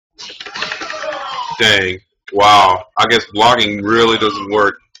Dang. Wow. I guess blocking really doesn't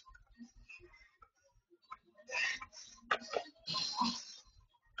work.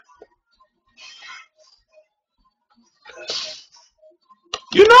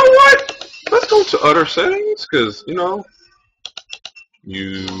 You know what? Let's go to other settings, because, you know,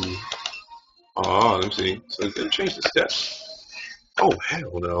 you... Oh, let me see. So it didn't change the steps. Oh,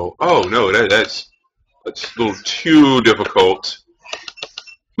 hell no. Oh, no, that's a little too difficult.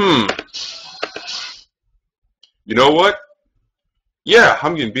 You know what? Yeah,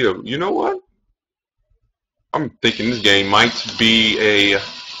 I'm getting beat up. You know what? I'm thinking this game might be a...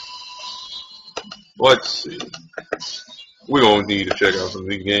 Let's see. We're going to need to check out some of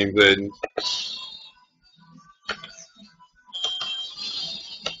these game settings.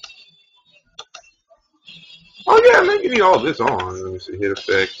 Oh yeah, man, you need all this on. Let me see. Hit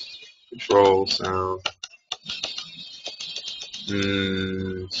effects, control, sound.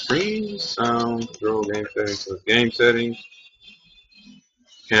 Screen, sound, control, game settings. So game settings.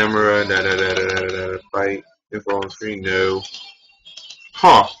 Camera, fight, info on screen, no.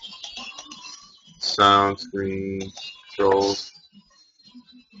 Huh. Sound, screen, controls.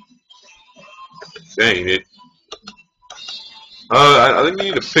 Dang it. I think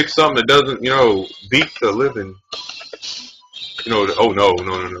you need to pick something that doesn't, you know, beat the living. You know, oh no.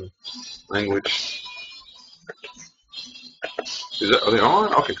 Language. Are they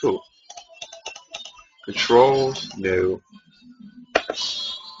on? Okay, cool. Controls, no.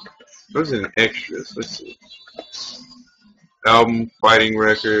 Those are extras. Let's see. Album, fighting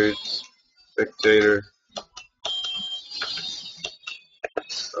records, spectator.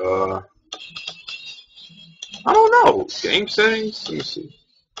 I don't know. Game settings? Let me see.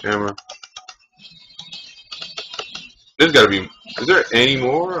 Camera. There's gotta be. Is there any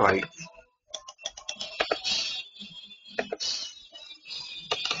more? Like.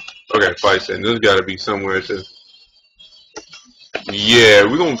 Okay, fight setting. There's gotta be somewhere to. Yeah,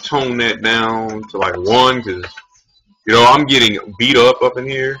 we're gonna tone that down to like 1, because, you know, I'm getting beat up in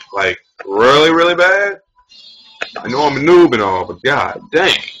here. Like, really, really bad. I know I'm a noob and all, but god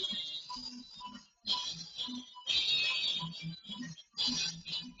dang.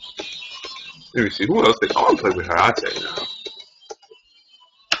 Let me see, who else I want to play with her, I'll tell you now.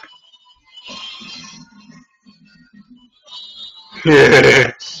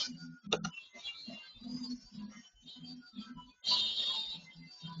 Yeah.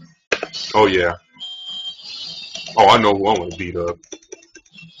 Oh yeah. Oh, I know who I want to beat up.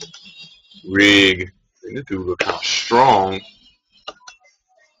 Rig. And this dude look kind of strong.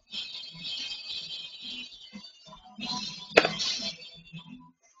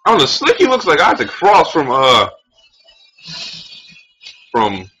 I don't know, Slicky looks like Isaac Frost from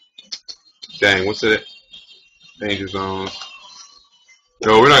dang, what's that? Danger Zone.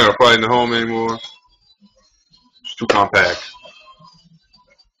 No, we're not gonna fight in the home anymore. It's too compact.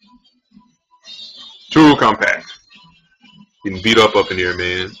 Too compact. Getting beat up in here,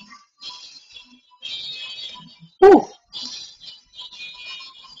 man. Whew.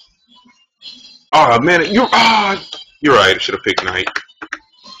 Oh man, you're right. I should have picked Knight.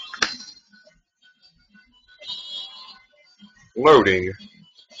 Loading.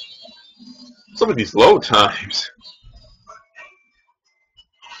 Some of these load times.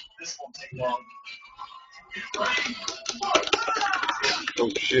 This won't take long. Oh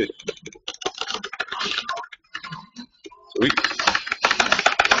shit. Sweet.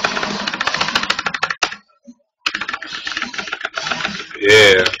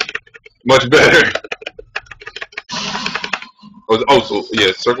 Yeah. Much better. Oh, so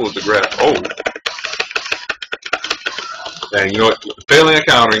yeah, circle is the grab. Oh. Dang, you know what? Failing at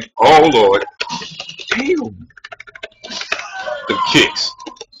countering. Oh lord. Damn. The kicks.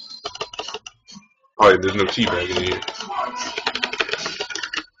 Oh yeah, there's no teabag in here.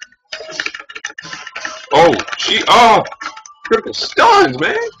 Oh, critical stuns,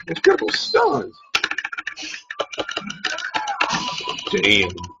 man. It's critical stuns. Damn.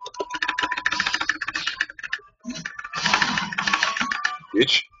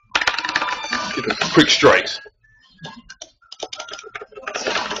 Bitch. Get the quick strikes.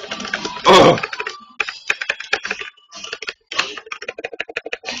 Ugh.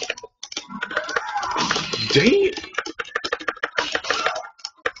 Damn.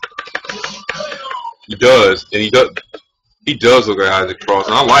 He does, and he does look like Isaac Frost,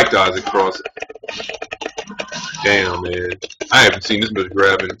 and I like Isaac Frost. Damn, man. I haven't seen this much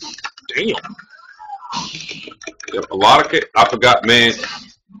grabbing. Damn. Yep, a lot of I forgot, man.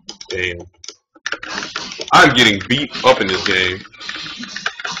 Damn. I'm getting beat up in this game.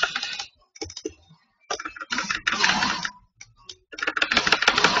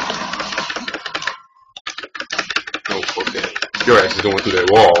 Your ass is going through that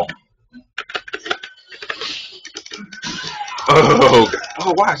wall. Oh, God.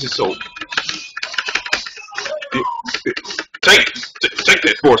 Oh, why is it so? Take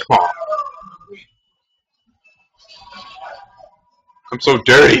that force palm. I'm so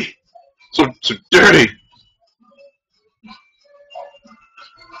dirty. So dirty.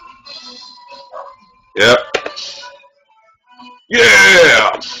 Yep.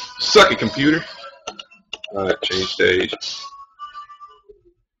 Yeah. Suck it, computer. Alright, change stage.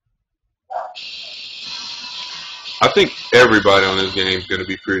 I think everybody on this game is going to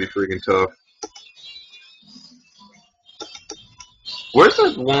be pretty freaking tough. Where's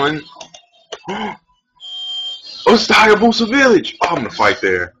that one? Oh, it's the Hayabusa village. Oh, I'm going to fight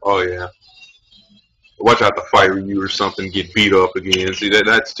there. Oh, yeah. Watch out to fight Ryu or something, get beat up again. See,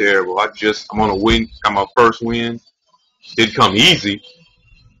 that's terrible. I'm on a win. I'm my first win. Didn't come easy.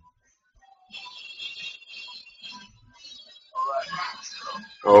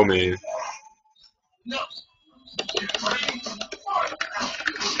 Oh, man.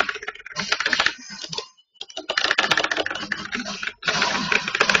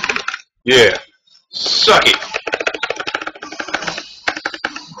 Yeah. Suck it.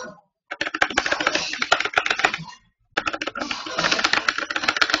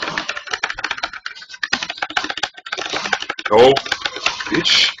 Oh,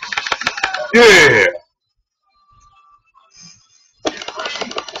 bitch. Yeah.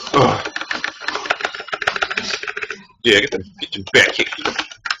 Ugh. Yeah, get your back kick.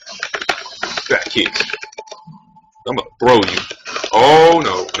 Back kicks. I'm gonna throw you. Oh,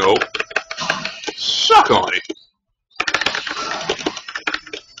 no, no. Suck on it.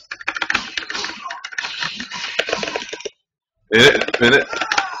 Minute.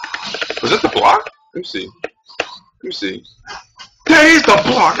 Was that the block? Let me see. Let me see. That is the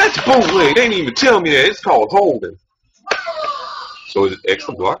block. That's bootleg. They didn't even tell me that. It's called holding. So is it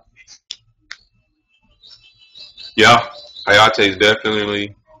extra block? Yeah. Hayate is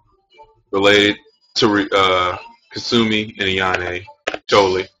definitely related to Kasumi and Ayane.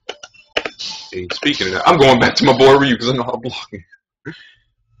 Totally. And speaking of that, I'm going back to my boy Ryu because I know how to block him.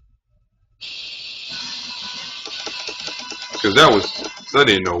 Because I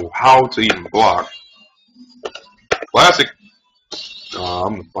didn't know how to even block. Classic.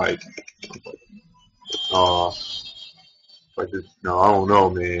 I'm gonna fight. No, I don't know,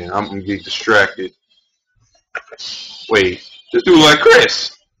 man. I'm gonna get distracted. Wait, this dude like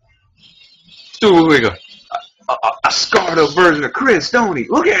Chris. This dude looks like a scarred up version of Chris, don't he?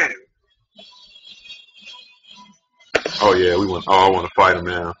 Look at him. Oh yeah, we want. Oh, I want to fight him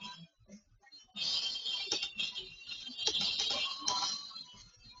now.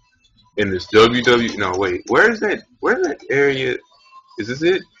 In this WW. No, wait. Where's that area? Is this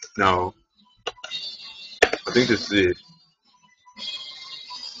it? No. I think this is it.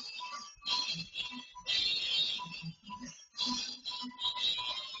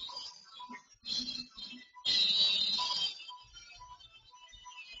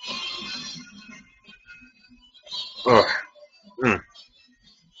 Oh.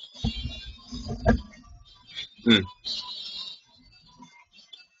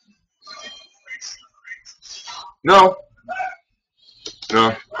 No.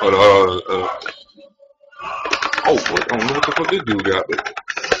 No. Hold on. Oh, what? I don't know what the fuck this dude got. But...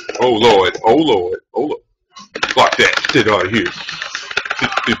 Oh Lord. Oh Lord. Oh Lord. Block that. Get out of here.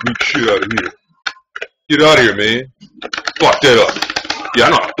 Get me shit out of here. Get out of here, man. Block that up. Yeah, I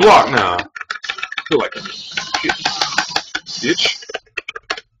know how to block now. I feel like shit. Bitch.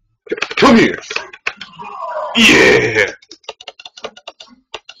 Come here. Yeah.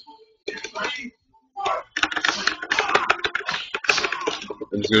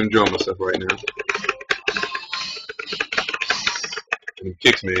 I'm just gonna enjoy myself right now. And he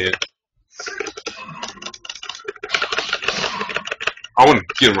kicks me in. I want to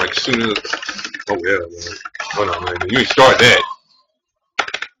get him right as soon as. Oh yeah, man. Oh no, man. You ain't starting that.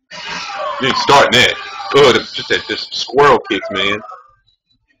 You ain't starting that. Oh, just that squirrel kicks, man.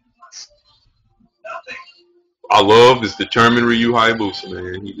 I love this determined Ryu Hayabusa,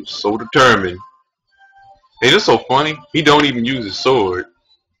 man. He's so determined. Hey, this is so funny. He don't even use his sword.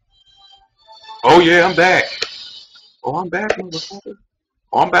 Oh yeah, I'm back. Oh, I'm back, motherfucker.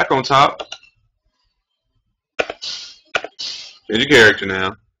 Oh, I'm back on top. Change your character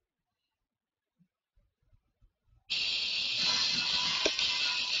now.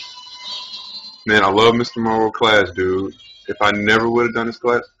 Man, I love Mr. Morrow class, dude. If I never would have done this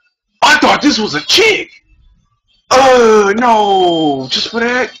class, I thought this was a chick. No, just for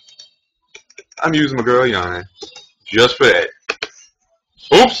that. I'm using my girl Yana. Just for that.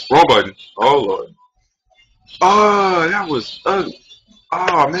 Oops, wrong button. Oh Lord. Oh, that was ugly.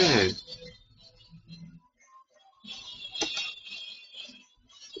 Oh, man.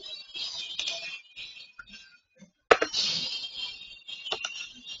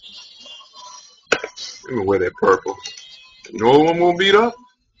 Let me wear that purple. You know what I'm gonna beat up?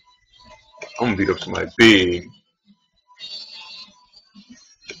 I'm gonna beat up somebody big.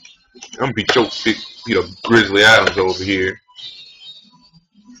 I'm gonna beat up Grizzly Adams over here.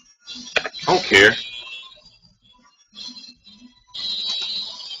 I don't care.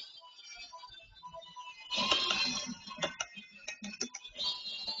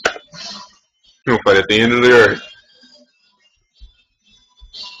 You gonna fight at the end of the earth.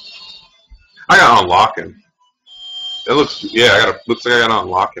 I gotta unlock him. That looks, yeah, looks like I gotta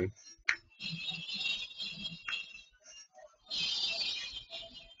unlock him.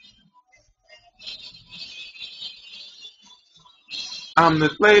 I'm the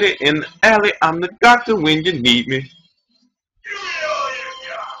lady in the alley. I'm the doctor when you need me.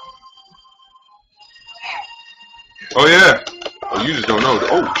 Oh yeah. Oh, you just don't know.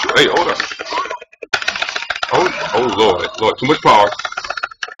 Oh, hey, hold up. Oh Lord, too much power.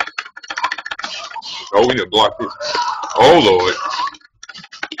 Oh, we need to block this. Oh Lord.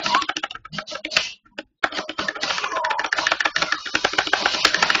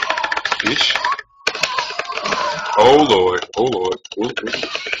 Ish. Oh Lord. Oh Lord.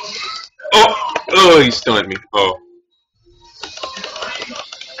 Oh, he stunned me. Oh.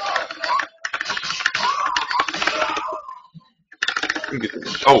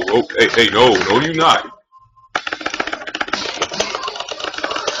 Oh, hey, no, you not.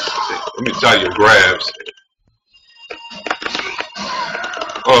 Let me tell you your grabs.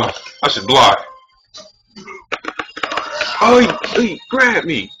 Oh, I should block. Oh, he grabbed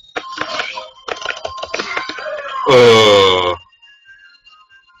me. Oh,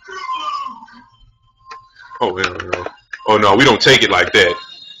 no. Oh, no, we don't take it like that.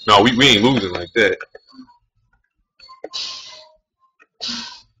 No, we ain't losing like that.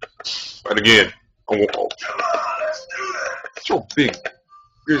 Right again. Oh. So big.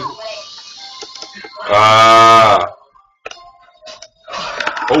 Ah.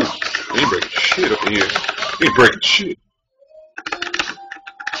 Oh, he ain't breaking shit up in here. He ain't breaking shit.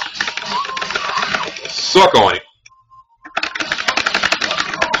 Suck on it.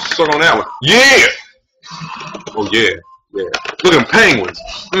 Suck on that one. Yeah! Oh, yeah. Yeah. Look at them penguins.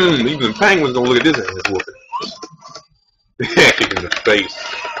 Even the penguins gonna look at this ass whooping. Kick in the face.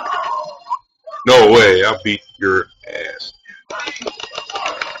 No way, I beat your ass.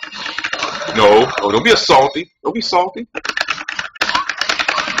 No, don't be a salty. Don't be salty.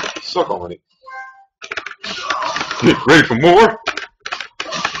 Suck on it. Ready for more?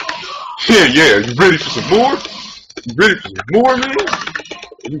 Yeah. You ready for some more? You ready for some more, man?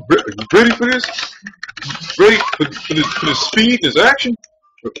 Are you ready for this? Ready for this speed, this action?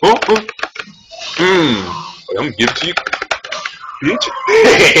 I'm gonna give it to you, bitch.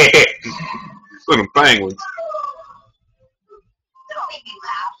 Look at them penguins.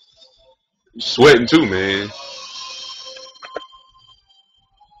 You sweating too, man.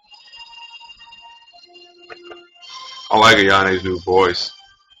 I like Ayane's new voice.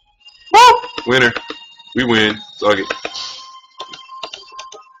 Woo! Winner. We win. Suck it.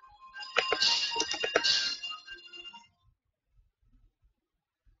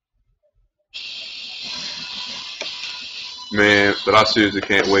 Man, but I seriously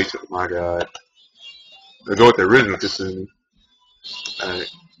can't wait to, my God. I'll go with the original Kasumi. Alright.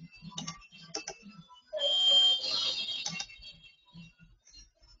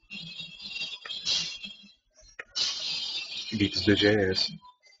 Beat this bitch ass.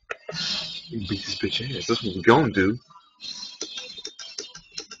 Beat this bitch ass. That's what we gonna do.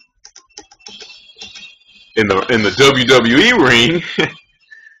 In the WWE ring.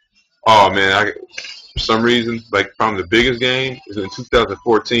 Oh man, for some reason, like probably the biggest game is in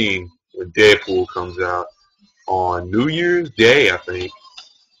 2014 when Deadpool comes out on New Year's Day, I think.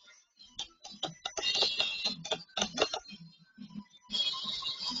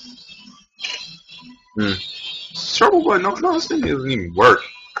 Trouble button. No, this thing doesn't even work.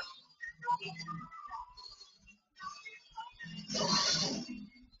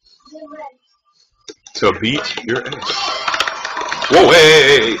 To beat your ass. Whoa,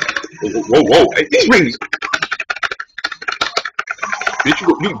 hey. Whoa. Hey, these rings. Bitch, you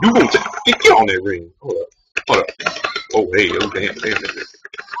gonna get on that ring. Hold up. Oh, hey, oh, damn.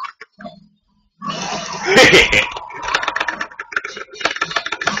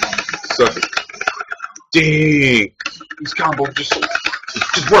 Suck it. Dang. These combos just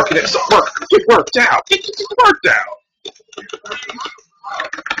working it. Get worked out. Get worked out.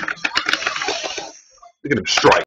 Look at him strike.